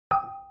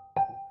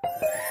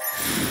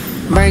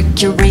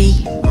Mercury,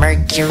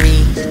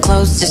 Mercury,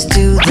 closest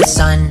to the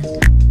sun.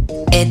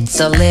 It's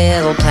a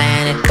little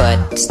planet,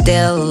 but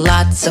still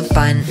lots of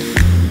fun.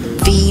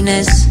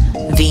 Venus,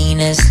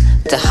 Venus,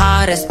 the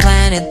hottest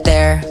planet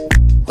there.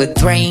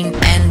 With rain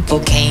and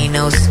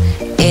volcanoes,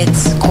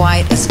 it's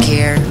quite a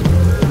scare.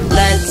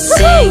 Let's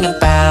sing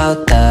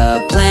about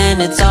the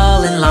planets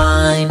all in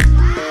line.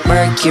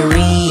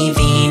 Mercury,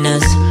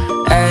 Venus,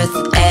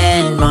 Earth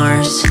and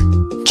Mars,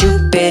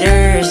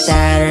 Jupiter,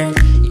 Saturn,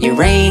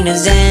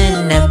 Uranus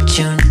and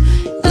Neptune.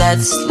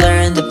 Let's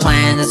learn the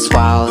planets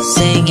while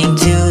singing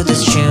to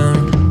this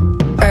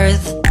tune.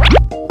 Earth,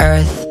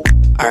 Earth,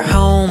 our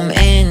home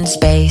in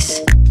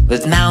space.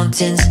 With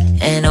mountains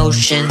and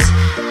oceans,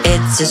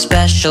 it's a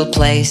special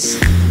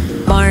place.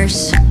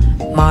 Mars,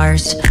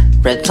 Mars,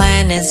 red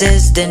planets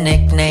is the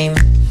nickname.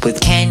 With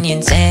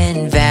canyons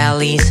and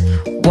valleys,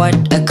 what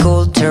a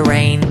cool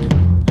terrain.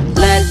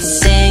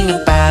 Let's sing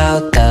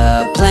about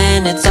the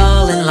planets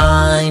all in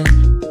line.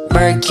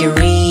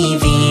 Mercury,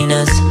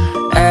 Venus,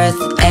 Earth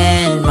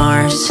and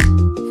Mars,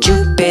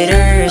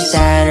 Jupiter,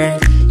 Saturn,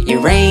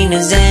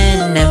 Uranus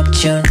and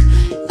Neptune.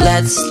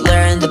 Let's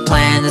learn the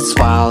planets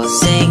while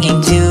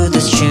singing to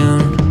this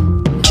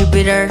tune.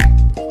 Jupiter,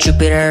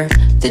 Jupiter,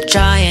 the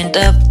giant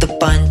of the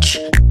bunch.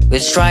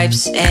 With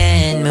stripes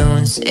and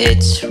moons,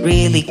 it's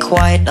really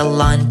quite a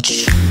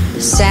lunch.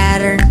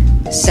 Saturn,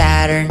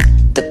 Saturn,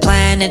 the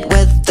planet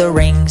with the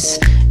rings.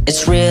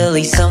 It's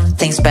really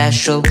something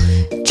special,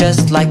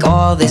 just like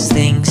all these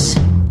things.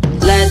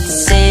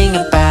 Let's sing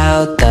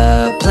about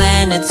the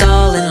planets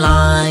all in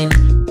line.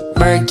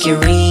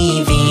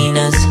 Mercury,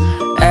 Venus,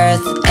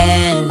 Earth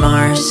and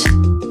Mars,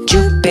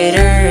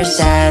 Jupiter,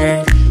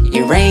 Saturn,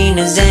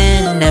 Uranus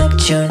and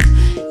Neptune.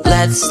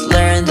 Let's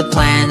learn the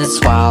planets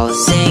while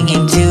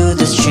singing to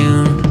this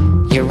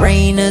tune.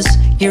 Uranus,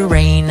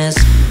 Uranus,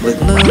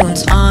 with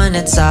moons on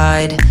its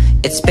side.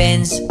 It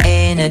spins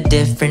in a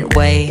different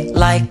way,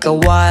 like a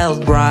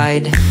wild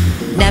ride.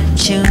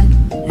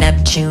 Neptune,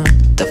 Neptune,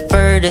 the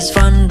furthest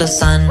from the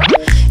sun.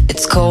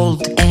 It's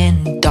cold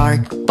and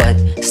dark, but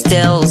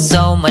still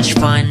so much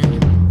fun.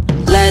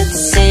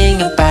 Let's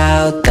sing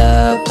about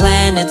the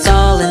planets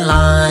all in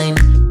line.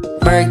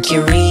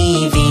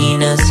 Mercury,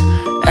 Venus,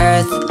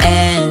 Earth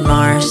and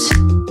Mars,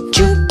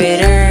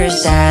 Jupiter,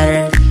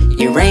 Saturn,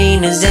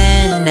 Uranus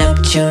and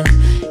Neptune.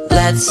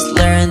 Let's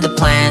learn the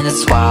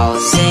planets while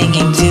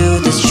singing to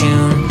this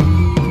tune.